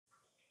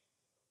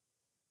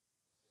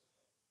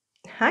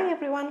Hi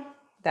everyone,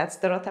 that's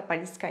Dorota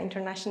Palicka,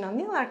 International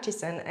Nail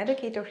Artist and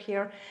Educator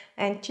here,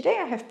 and today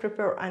I have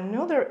prepared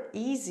another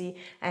easy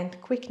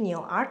and quick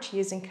nail art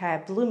using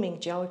a blooming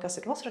gel because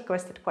it was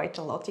requested quite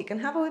a lot. You can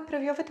have a wee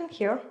preview of it in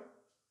here.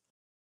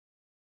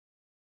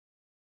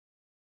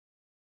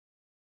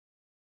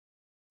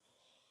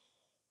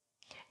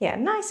 Yeah,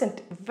 nice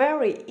and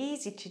very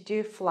easy to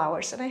do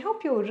flowers, and I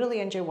hope you will really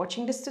enjoy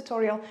watching this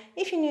tutorial.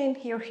 If you're new in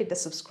here, hit the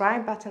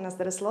subscribe button as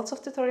there is lots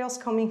of tutorials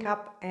coming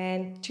up,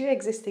 and to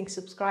existing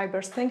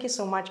subscribers, thank you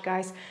so much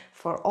guys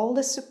for all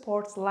the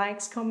support,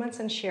 likes, comments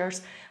and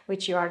shares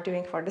which you are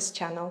doing for this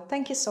channel.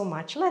 Thank you so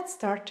much. Let's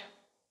start.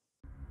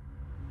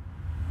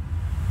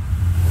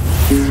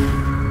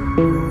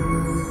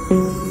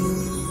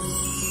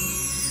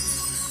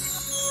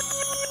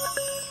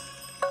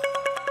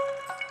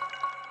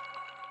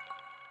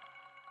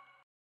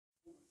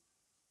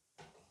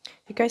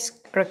 You guys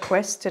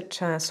requested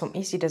some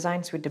easy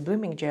designs with the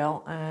blooming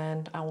gel,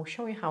 and I will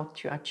show you how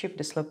to achieve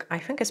this look. I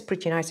think it's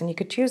pretty nice, and you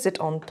could use it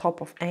on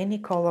top of any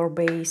color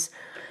base,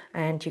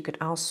 and you could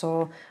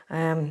also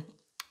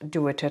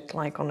do it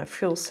like on a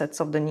full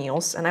sets of the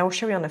nails, and I will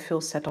show you on a full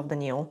set of the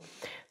nail.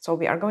 So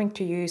we are going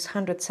to use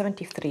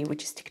 173,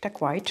 which is Tic Tac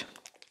white.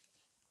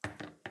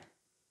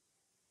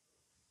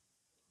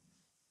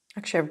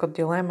 Actually, I've got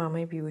dilemma,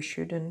 maybe we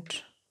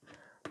shouldn't.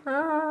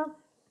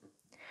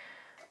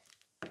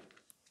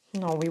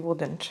 No, we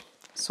wouldn't.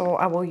 So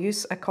I will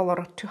use a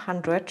color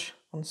 200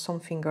 on some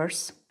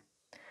fingers.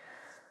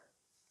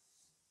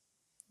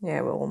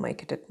 Yeah, we will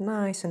make it a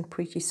nice and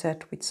pretty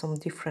set with some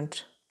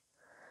different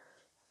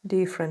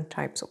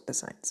types of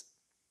designs.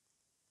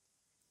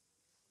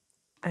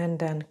 And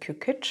then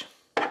cook it.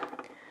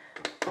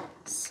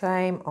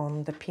 Same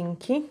on the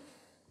pinky.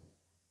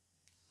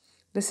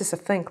 This is a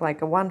thing,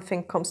 like one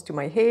thing comes to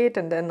my head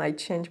and then I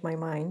change my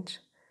mind.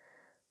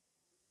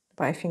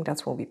 But I think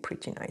that will be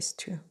pretty nice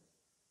too.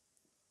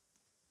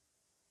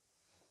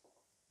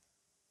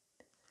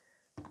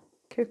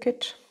 Cook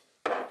it.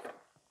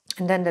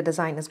 And then the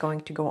design is going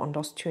to go on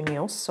those two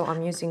nails. So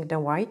I'm using the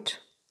white.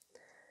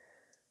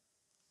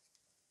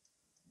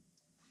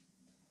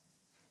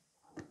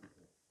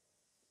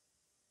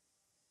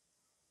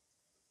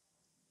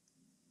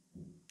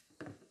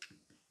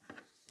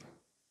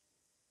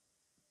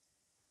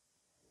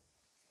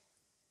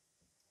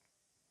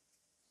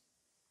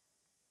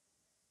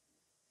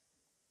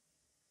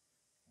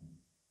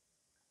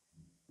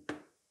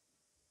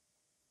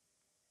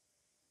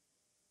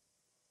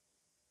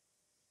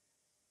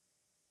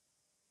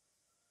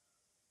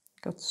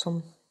 Got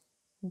some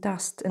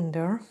dust in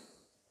there.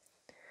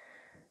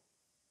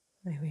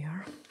 There we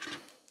are.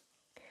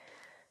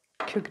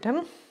 Cook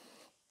them.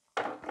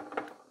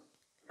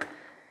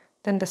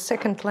 Then the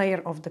second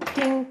layer of the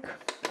pink.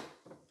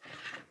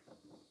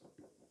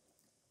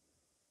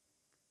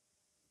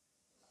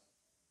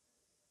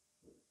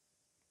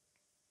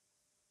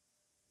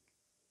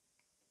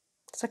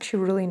 It's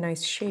actually a really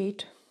nice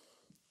shade.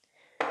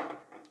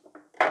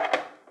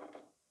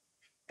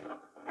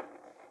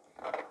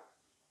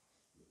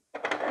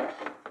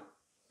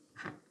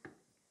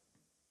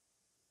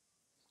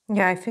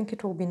 Yeah, I think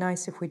it will be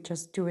nice if we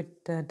just do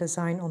it, the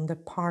design on the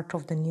part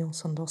of the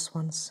nails on those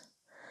ones.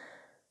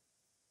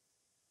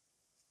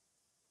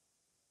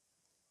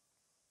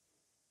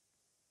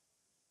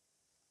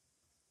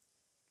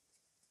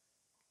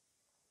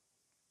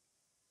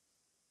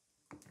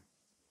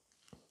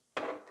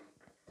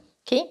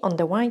 Okay, on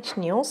the white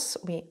nails,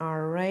 we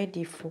are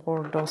ready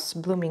for those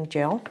blooming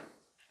gel.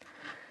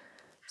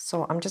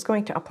 So I'm just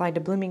going to apply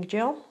the blooming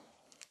gel.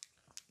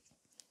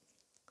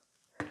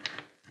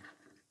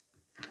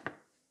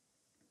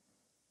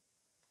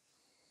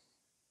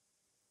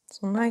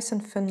 So nice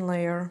and thin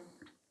layer.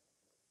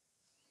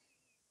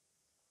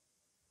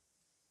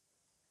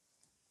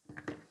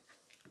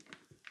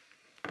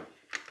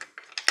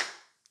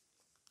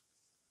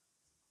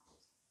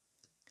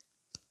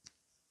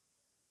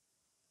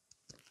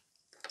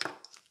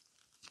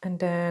 And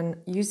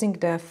then using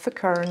the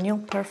thicker Nail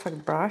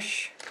Perfect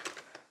brush,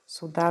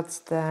 so that's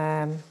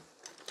the,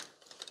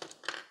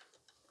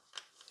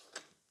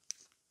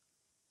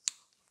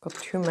 got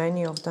too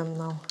many of them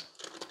now.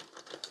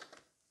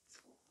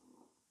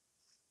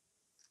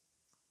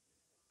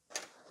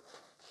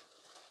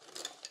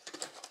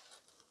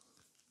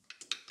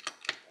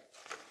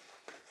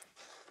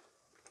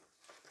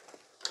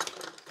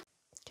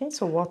 Okay,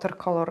 so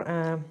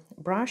watercolor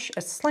brush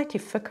is slightly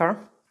thicker,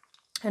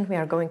 and we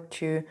are going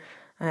to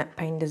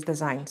paint this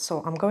design.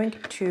 So I'm going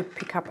to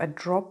pick up a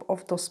drop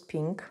of those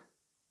pink.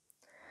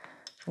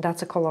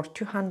 That's a color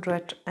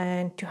 200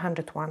 and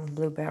 201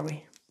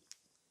 blueberry.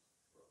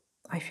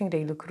 I think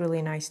they look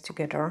really nice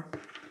together.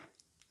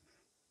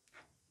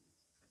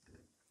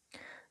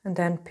 And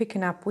then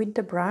picking up with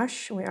the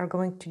brush, we are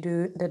going to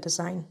do the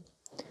design.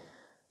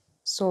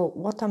 So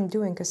what I'm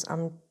doing is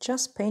I'm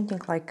just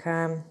painting like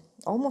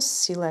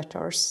almost C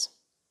letters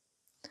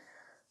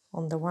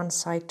on the one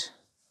side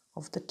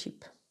of the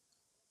tip.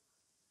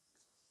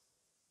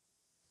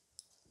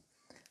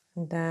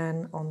 And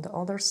then on the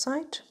other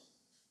side.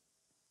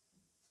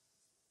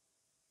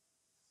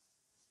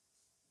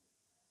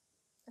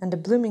 And the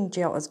blooming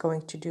gel is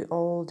going to do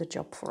all the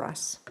job for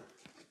us.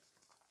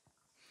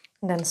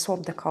 And then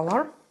swap the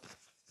color.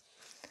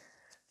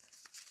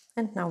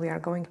 And now we are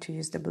going to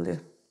use the blue.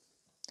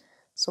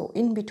 So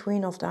in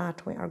between of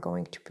that, we are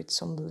going to put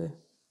some blue.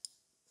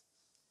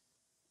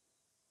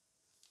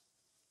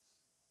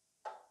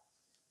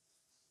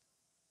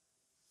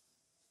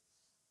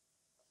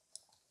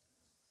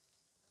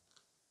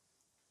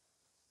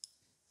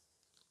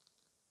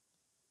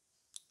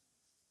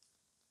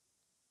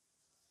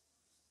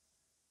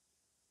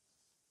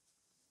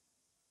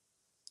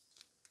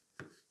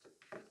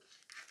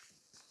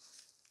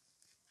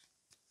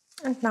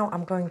 And now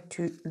I'm going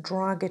to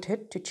drag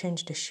it to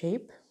change the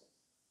shape.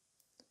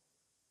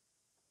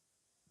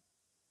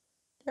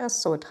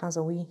 Just so it has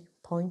a wee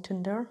point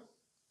in there.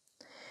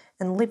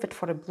 And leave it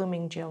for the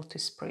blooming gel to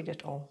spread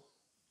it all.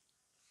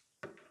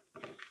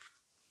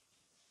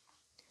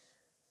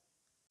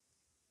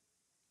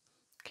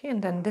 Okay,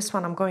 and then this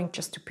one I'm going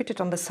just to put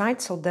it on the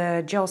side so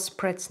the gel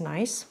spreads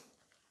nice.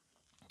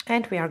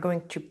 And we are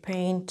going to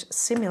paint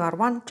similar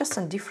one, just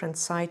on different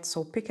sides.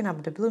 So picking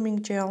up the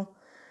blooming gel,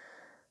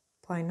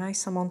 apply a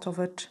nice amount of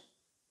it.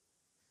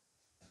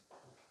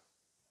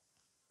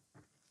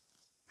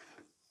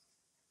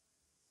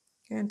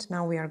 And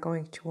now we are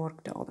going to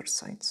work the other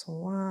side. So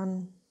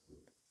 1,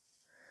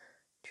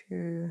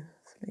 2,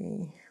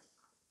 3.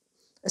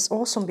 It's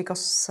awesome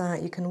because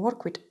you can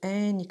work with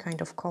any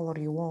kind of color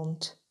you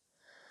want.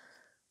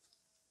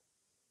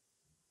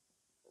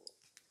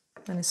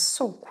 And it's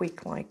so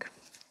quick like.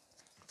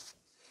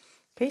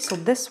 Okay, so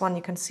this one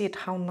you can see it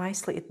how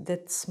nicely it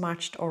did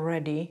smudged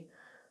already.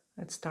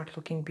 It started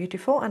looking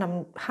beautiful and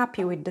I'm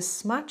happy with this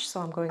smudge,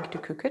 so I'm going to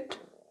cook it.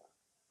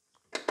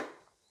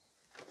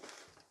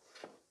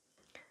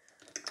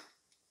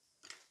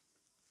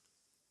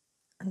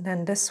 And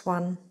then this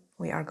one,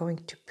 we are going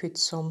to put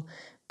some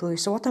blue.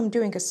 So what I'm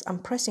doing is I'm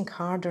pressing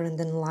harder and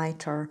then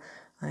lighter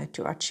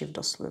to achieve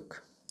this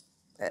look.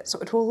 So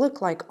it will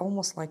look like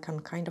almost like a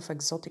kind of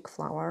exotic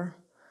flower.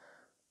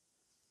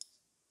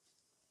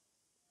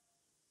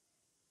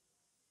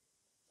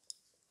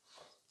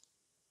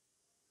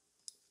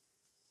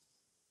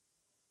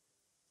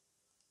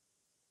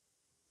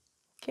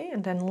 Okay,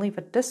 and then leave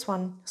it this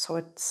one so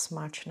it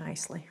smudges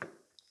nicely.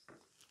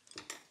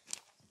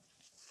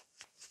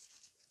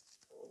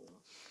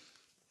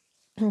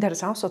 There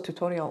is also a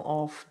tutorial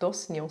of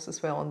those nails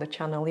as well on the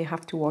channel. You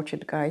have to watch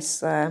it,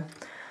 guys.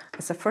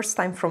 It's the first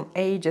time from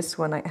ages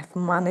when I have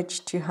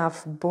managed to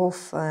have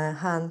both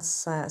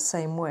hands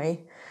same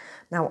way.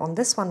 Now on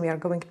this one we are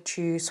going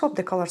to swap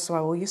the color, so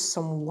I will use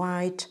some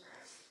white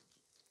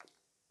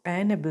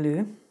and a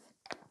blue.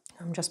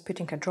 I'm just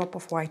putting a drop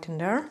of white in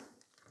there.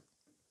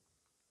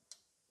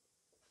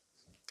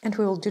 And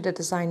we will do the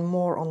design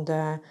more on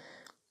the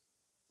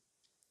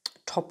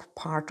top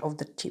part of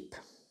the tip.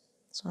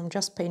 So I'm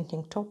just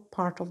painting top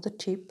part of the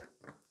tip.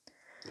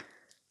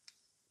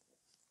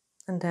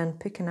 And then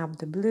picking up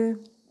the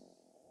blue.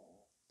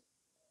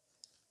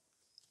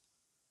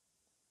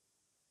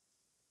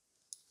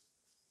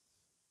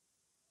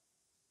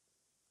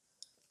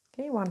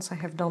 Okay, once I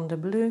have done the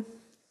blue,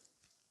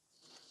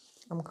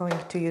 I'm going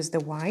to use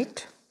the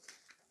white.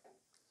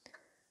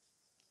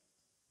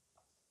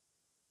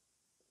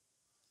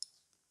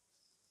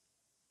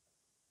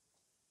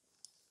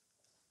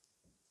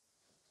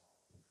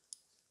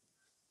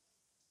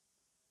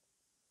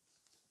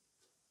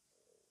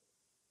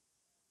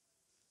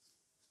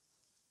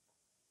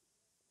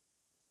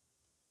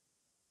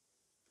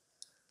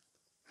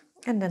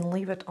 And then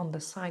leave it on the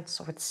side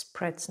so it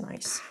spreads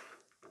nice.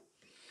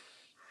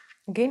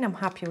 Again, I'm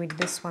happy with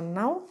this one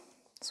now,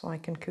 so I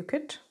can cook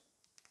it.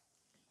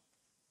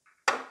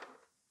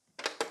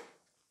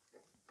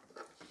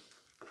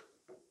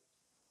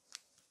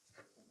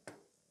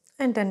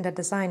 And then the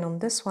design on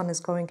this one is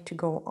going to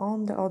go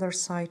on the other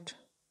side.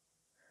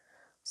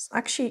 It's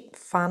actually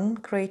fun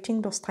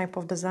creating those type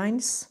of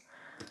designs.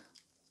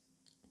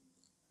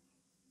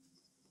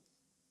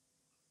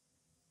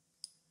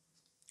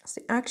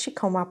 They actually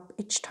come up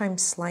each time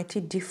slightly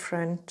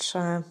different,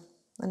 and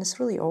it's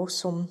really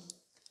awesome.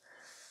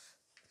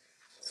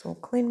 So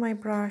clean my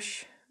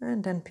brush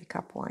and then pick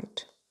up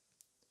white.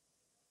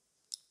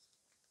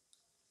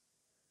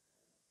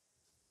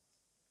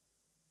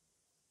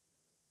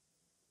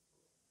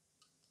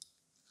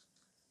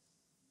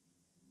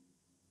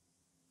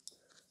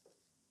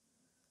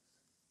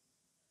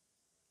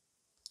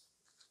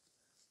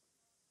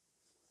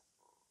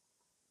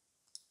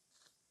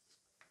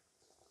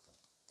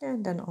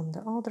 And then on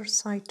the other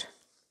side,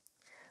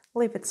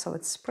 leave it so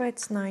it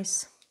spreads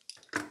nice.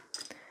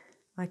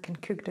 I can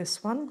cook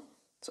this one.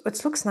 So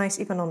it looks nice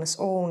even on its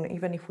own,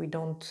 even if we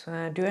don't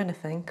do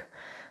anything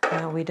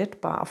with it.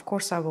 But of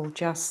course I will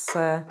just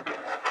add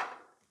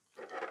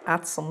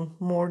some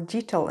more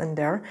detail in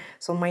there.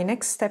 So my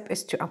next step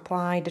is to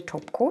apply the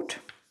top coat,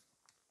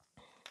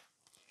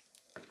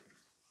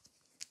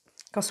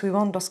 because we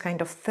want this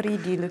kind of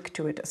 3D look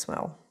to it as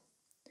well.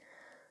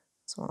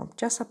 So I'm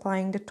just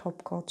applying the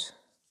top coat.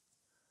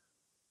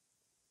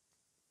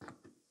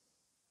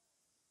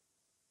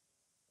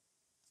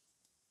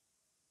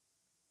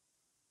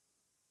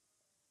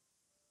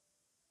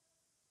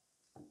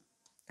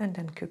 and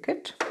then cook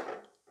it.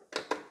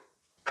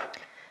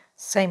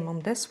 Same on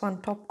this one,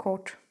 top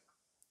coat.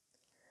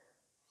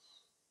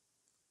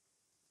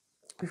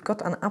 We've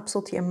got an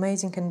absolutely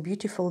amazing and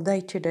beautiful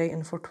day today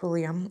in Fort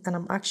William, and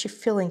I'm actually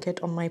feeling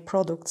it on my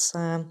products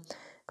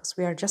because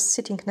we are just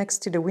sitting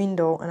next to the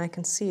window and I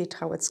can see it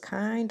how it's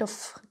kind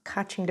of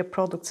catching the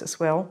products as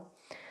well.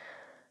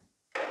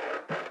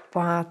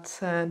 But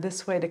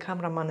this way the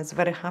cameraman is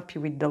very happy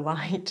with the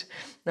light.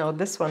 Now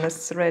this one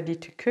is ready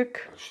to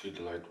cook. Actually,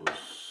 the light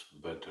was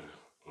better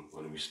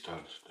when we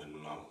started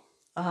than now.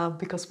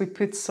 Because we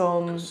put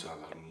some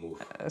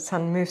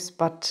sun moves,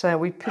 but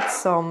we put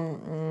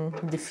some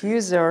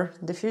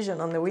diffusion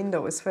on the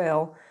window as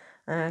well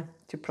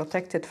to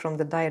protect it from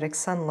the direct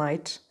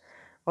sunlight.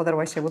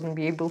 Otherwise, I wouldn't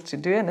be able to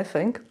do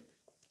anything.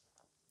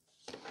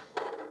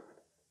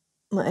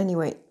 Well,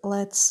 anyway,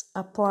 let's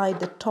apply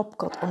the top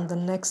coat on the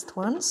next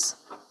ones.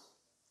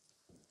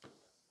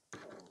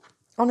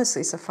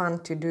 Honestly, it's a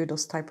fun to do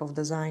those type of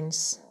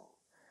designs.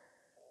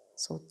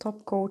 So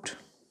top coat.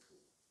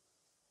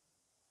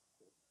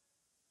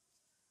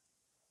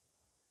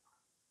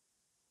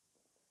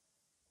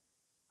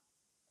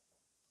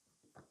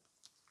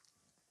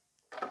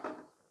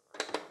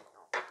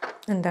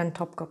 And then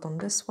top coat on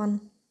this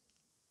one.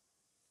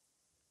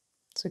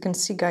 So you can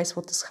see, guys,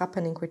 what is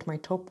happening with my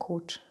top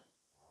coat.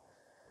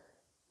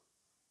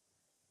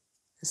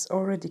 It's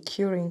already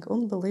curing,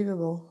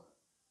 unbelievable.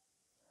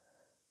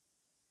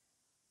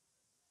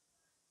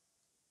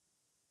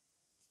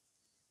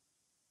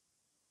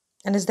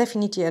 And it's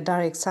definitely a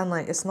direct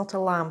sunlight. It's not a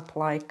lamp,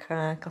 like,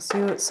 because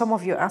some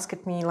of you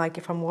asked me, like,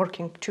 if I'm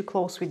working too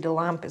close with the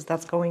lamp, is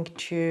that going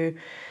to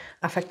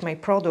affect my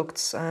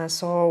products?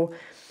 So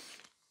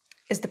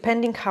it's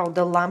depending how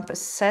the lamp is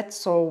set.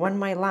 So when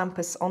my lamp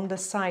is on the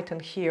side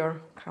and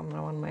here,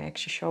 cameraman may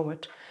actually show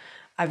it,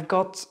 I've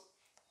got,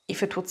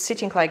 if it was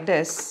sitting like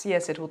this,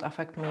 yes, it would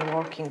affect me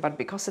working, but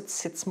because it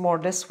sits more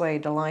this way,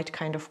 the light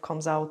kind of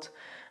comes out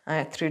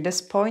through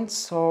this point,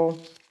 so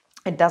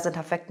it doesn't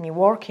affect me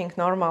working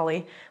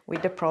normally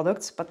with the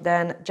products. But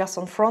then just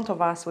in front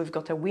of us, we've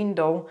got a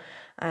window,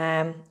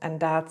 and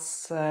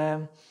that's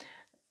where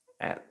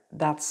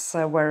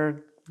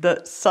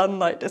the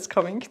sunlight is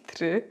coming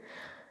through.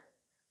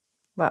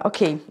 But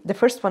okay, the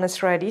first one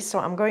is ready, so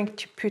I'm going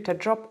to put a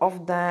drop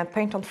of the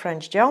paint on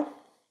French gel.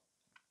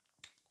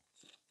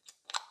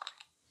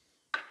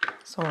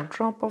 So a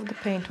drop of the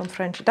paint on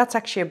French. That's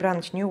actually a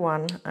brand new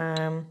one,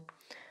 and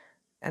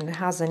it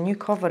has a new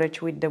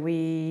coverage with the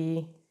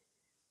wee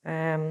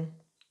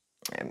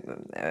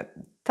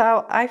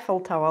Eiffel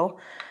towel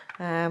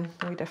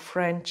with a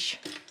French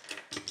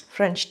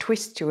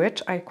twist to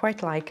it. I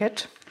quite like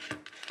it.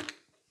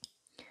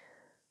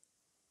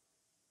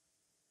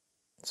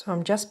 So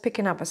I'm just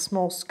picking up a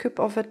small scoop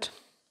of it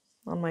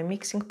on my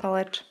mixing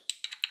palette.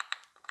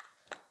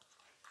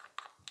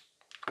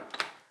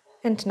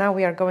 And now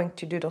we are going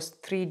to do those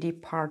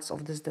 3D parts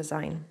of this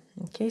design.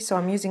 Okay, so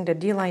I'm using the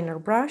D-liner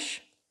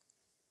brush.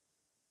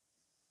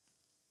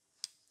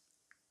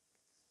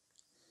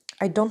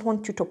 I don't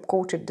want to top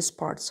coat it, this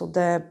part. So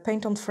the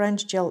paint on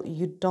French gel,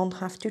 you don't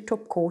have to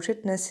top coat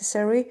it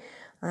necessary.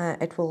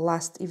 It will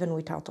last even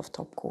without a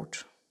top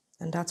coat.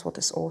 And that's what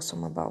is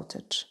awesome about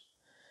it.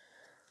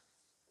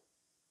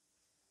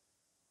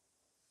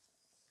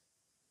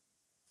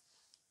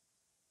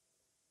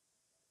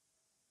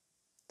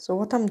 So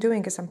what I'm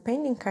doing is I'm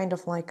painting kind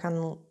of like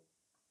an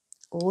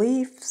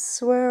leaf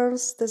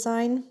swirls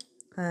design,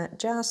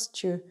 just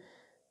to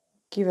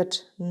give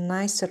it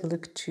nicer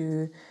look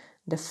to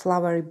the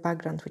flowery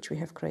background which we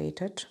have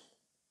created.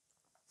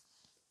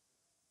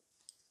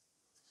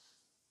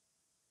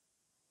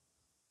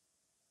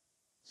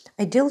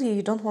 Ideally,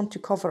 you don't want to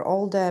cover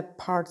all the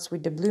parts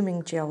with the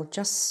blooming gel,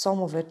 just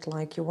some of it,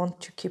 like you want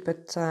to keep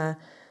it,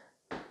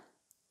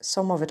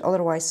 some of it,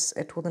 otherwise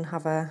it wouldn't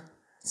have a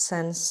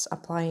sense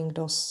applying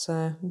those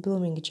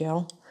blooming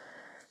gel.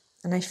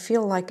 And I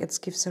feel like it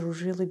gives a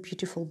really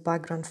beautiful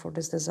background for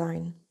this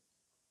design.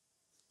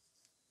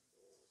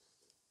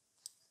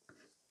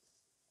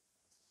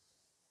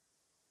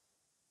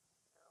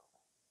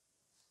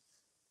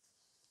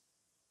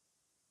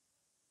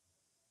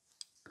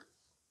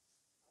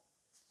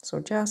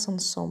 So just on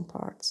some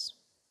parts.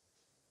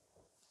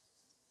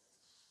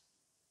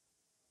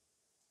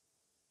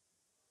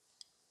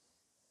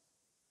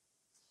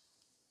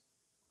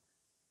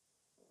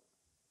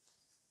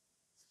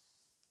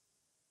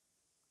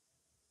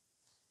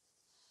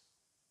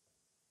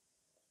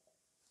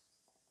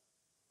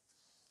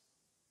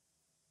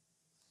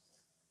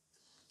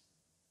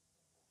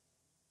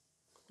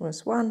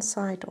 There's one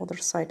side, other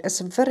side. It's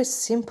a very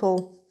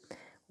simple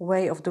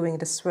way of doing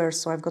the swirl.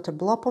 So I've got a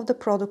blob of the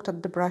product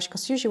at the brush,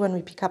 because usually when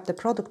we pick up the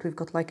product, we've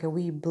got like a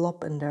wee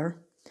blob in there.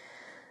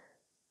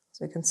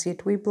 So you can see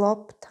it, wee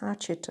blob,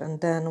 touch it,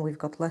 and then we've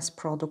got less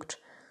product.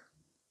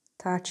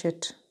 Touch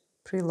it,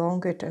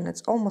 prolong it, and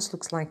it almost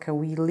looks like a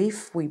wee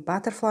leaf, wee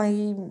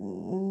butterfly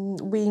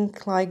wing,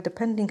 like,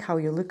 depending how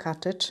you look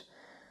at it.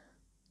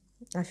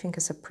 I think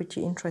it's a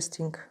pretty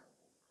interesting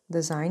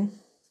design.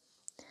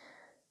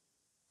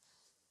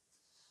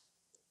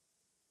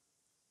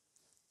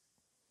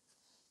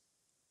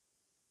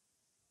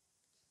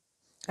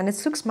 And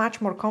it looks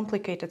much more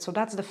complicated, so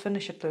that's the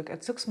finished look.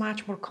 It looks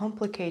much more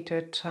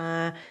complicated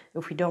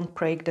if we don't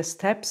break the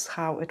steps,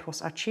 how it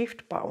was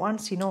achieved, but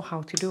once you know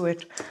how to do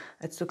it,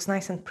 it looks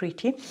nice and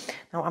pretty.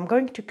 Now I'm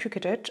going to cook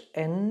it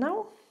in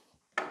now.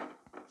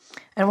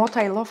 And what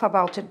I love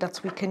about it,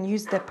 that we can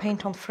use the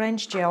paint on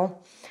French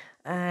gel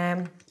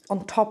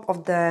on top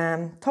of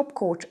the top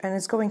coat, and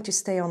it's going to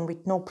stay on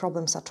with no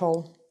problems at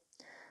all.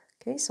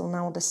 Okay, so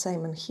now the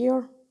same in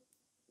here.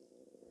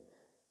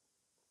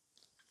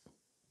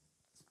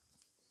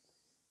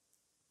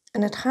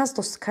 And it has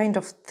this kind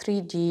of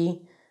 3D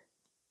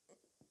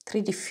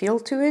feel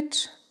to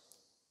it.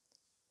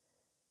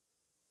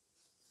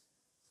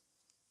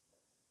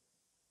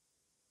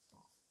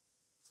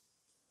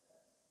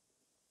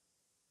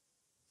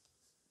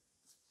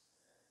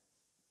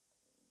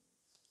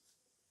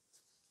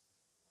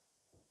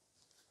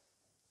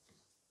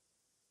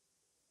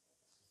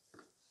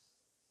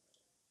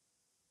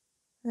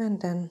 And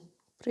then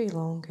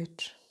prolong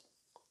it.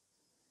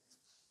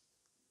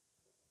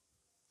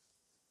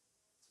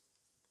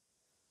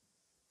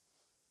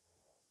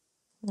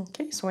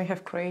 Okay, so we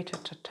have created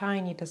a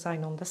tiny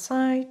design on the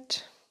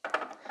side.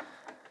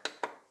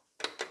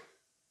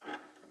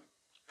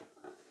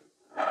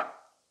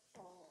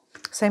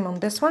 Same on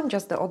this one,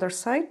 just the other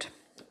side.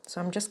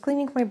 So I'm just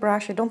cleaning my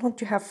brush. I don't want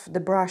to have the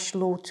brush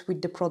load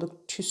with the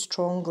product too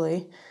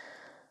strongly.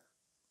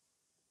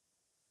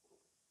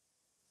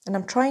 And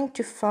I'm trying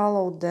to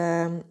follow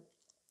the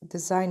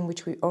design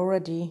which we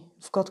already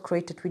got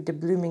created with the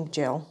blooming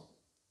gel.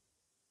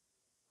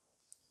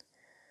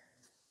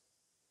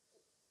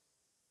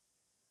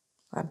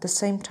 At the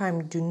same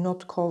time, do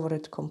not cover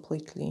it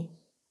completely.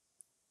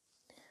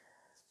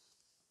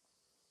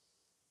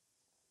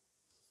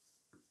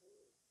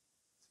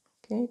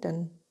 Okay,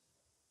 then.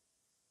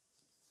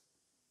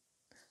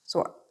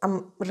 So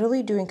I'm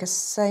really doing the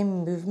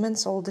same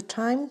movements all the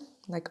time,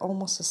 like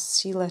almost a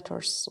C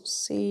letters. So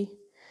C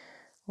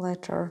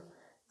letter,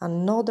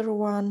 another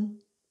one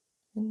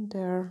in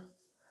there,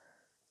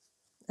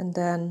 and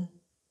then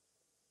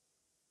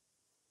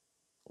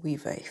we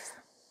wave.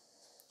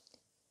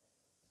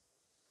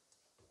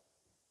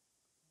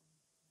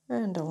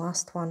 And the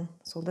last one.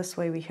 So this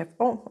way we have,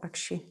 oh,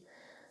 actually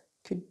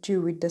could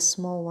do with the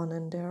small one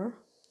in there.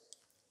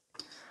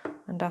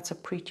 And that's a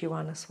pretty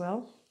one as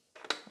well.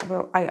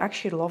 Well, I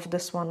actually love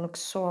this one,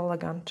 looks so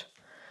elegant.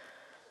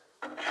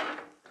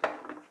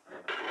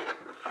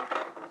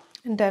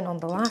 And then on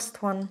the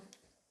last one,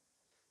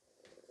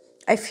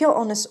 I feel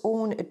on its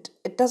own,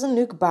 it doesn't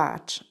look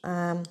bad,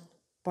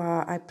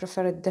 but I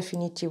prefer it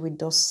definitely with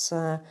those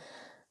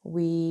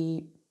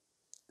wee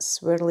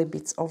swirly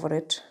bits over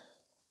it,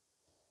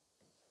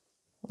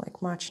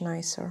 like much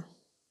nicer.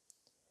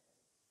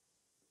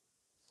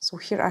 So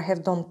here I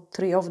have done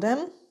 3 of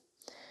them,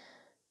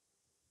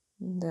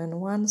 and then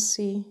one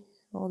C,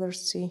 other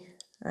C,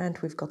 and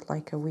we've got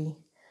like a wee,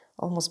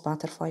 almost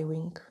butterfly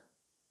wing.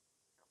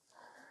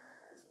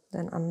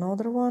 Then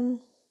another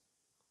one.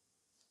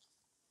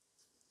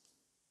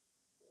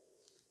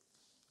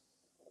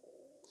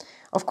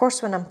 Of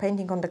course, when I'm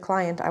painting on the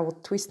client, I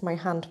would twist my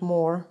hand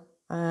more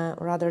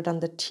rather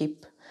than the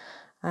tip.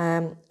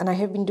 And I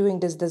have been doing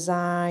this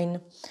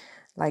design,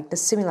 like the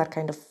similar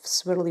kind of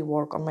swirly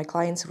work on my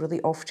clients really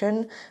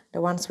often.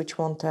 The ones which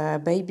want a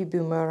baby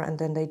boomer and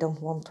then they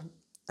don't want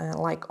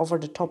like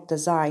over-the-top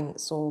design.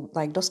 So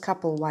like those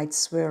couple white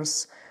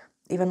swirls,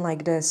 even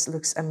like this,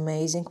 looks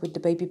amazing with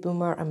the baby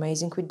boomer,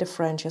 amazing with the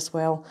French as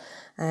well.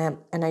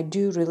 And I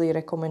do really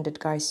recommend it,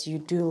 guys. You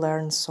do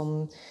learn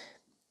some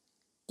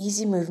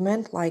easy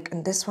movement, like,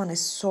 and this one is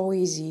so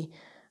easy,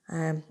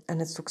 and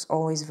it looks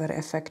always very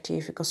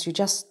effective because you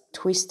just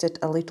twist it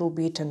a little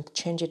bit and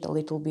change it a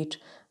little bit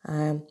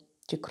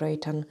to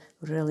create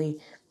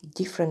really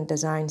different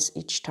designs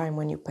each time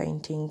when you're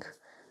painting.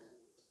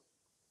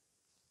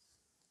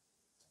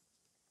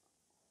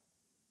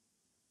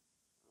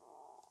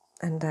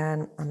 And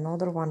then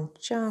another one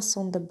just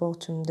on the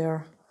bottom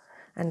there,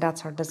 and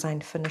that's our design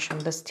finish on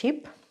this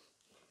tip.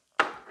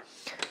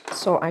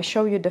 So I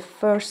show you the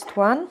first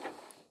one.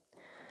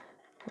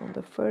 Well,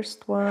 the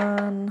first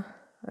one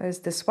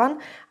is this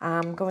one.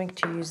 I'm going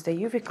to use the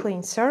UV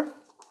cleanser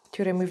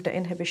to remove the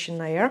inhibition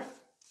layer.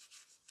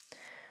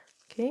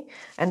 Okay,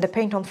 and the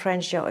paint on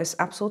French gel is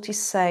absolutely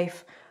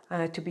safe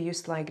to be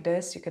used like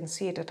this. You can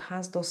see it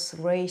has those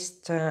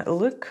raised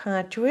look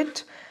to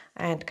it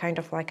and kind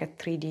of like a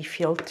 3D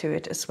feel to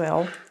it as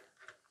well.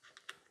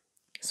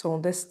 So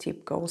this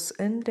tip goes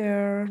in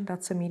there.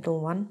 That's a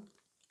middle one.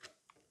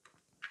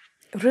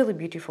 Really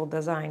beautiful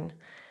design.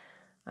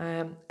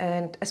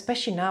 And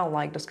especially now,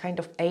 like those kind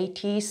of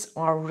 80s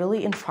are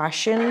really in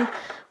fashion,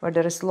 where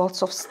there is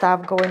lots of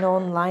stuff going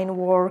on, line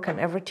work and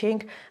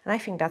everything. And I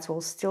think that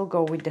will still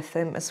go with the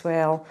theme as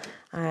well.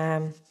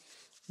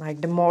 Like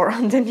the more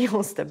on the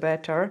nails, the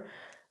better.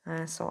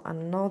 So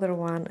another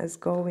one is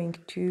going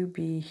to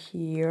be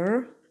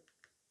here.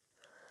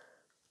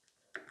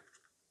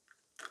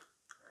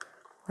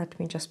 Let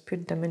me just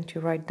put them into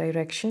right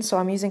direction. So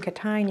I'm using a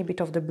tiny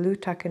bit of the blue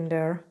tack in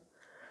there.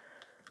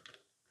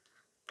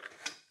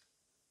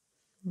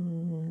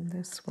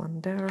 This one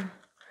there.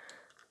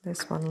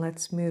 This one,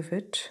 let's move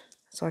it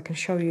so I can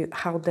show you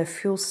how the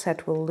full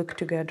set will look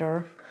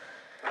together.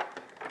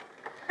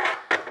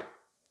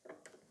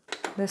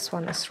 This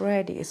one is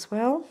ready as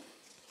well.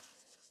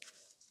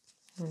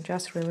 And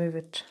just remove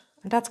it.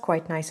 And that's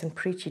quite nice and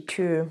pretty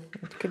too.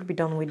 It could be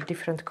done with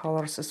different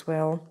colors as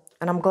well.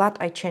 And I'm glad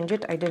I changed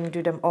it. I didn't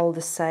do them all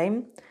the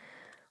same.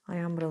 I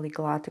am really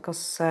glad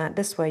because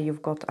this way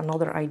you've got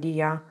another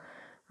idea.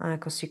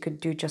 Because you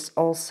could do just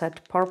all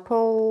set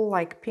purple,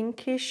 like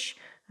pinkish,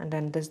 and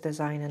then this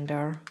design in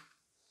there.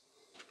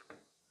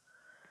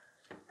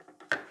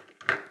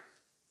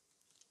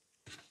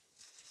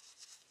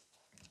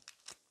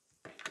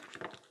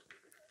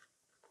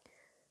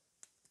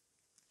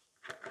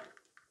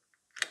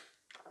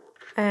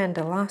 And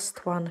the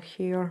last one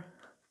here.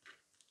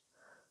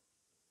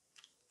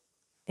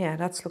 Yeah,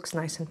 that looks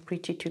nice and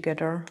pretty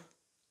together.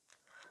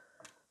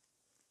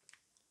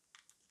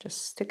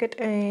 Just stick it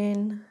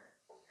in.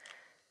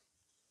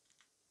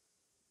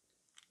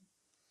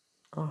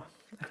 Oh,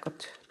 I've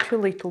got too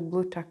little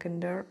blue tack in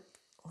there.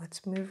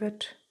 Let's move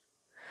it.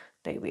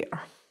 There we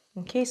are.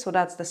 Okay, so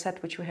that's the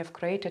set which we have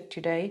created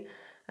today.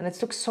 And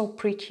it looks so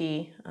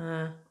pretty.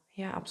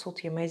 Yeah,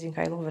 absolutely amazing.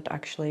 I love it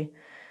actually.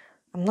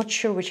 I'm not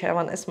sure which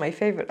one is my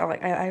favorite.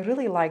 I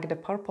really like the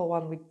purple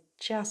one with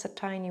just a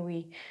tiny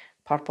wee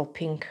purple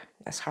pink.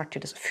 That's hard to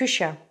describe.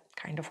 Fuchsia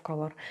kind of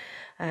color.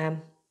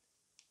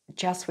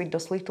 Just with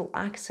those little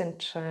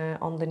accent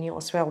on the nail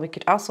as well. We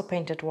could also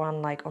paint it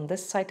one like on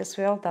this side as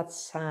well.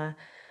 That's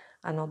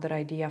another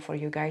idea for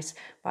you guys.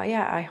 But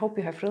yeah, I hope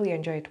you have really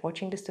enjoyed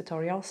watching this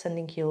tutorial.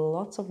 Sending you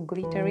lots of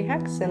glittery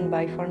hacks and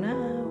bye for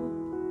now.